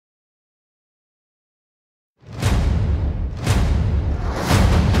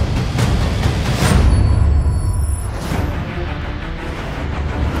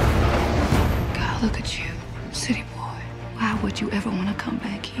ever want to come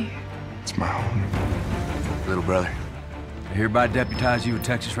back here? It's my home. Little brother, I hereby deputize you a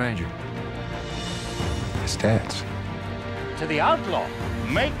Texas Ranger. It's Dad's. To the outlaw,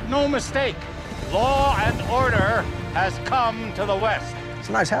 make no mistake, law and order has come to the West. It's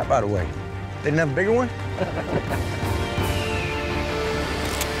a nice hat, by the way. They didn't have a bigger one?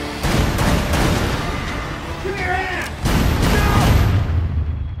 Give me your hand!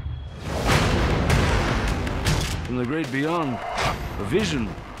 From the great beyond, a vision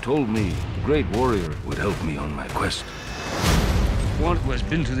told me the great warrior would help me on my quest. One who has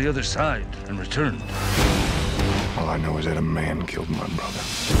been to the other side and returned. All I know is that a man killed my brother.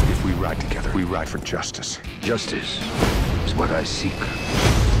 If we ride together, we ride for justice. Justice is what I seek.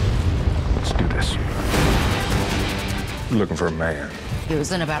 Let's do this. I'm looking for a man. It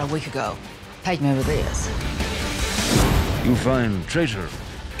was in about a week ago. Take me with this. You find traitor.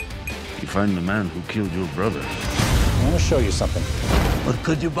 You find the man who killed your brother. I want to show you something. What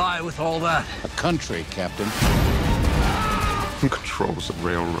could you buy with all that? A country, Captain. Who controls the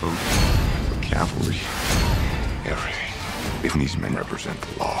railroad, the cavalry, everything? If these men represent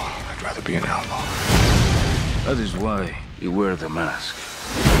the law, I'd rather be an outlaw. That is why you wear the mask.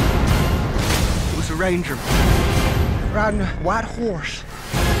 It was a ranger riding a white horse.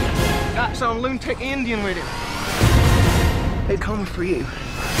 Got some lunatic Indian with him. They're coming for you.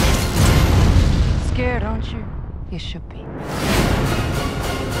 Scared, aren't you? You should be.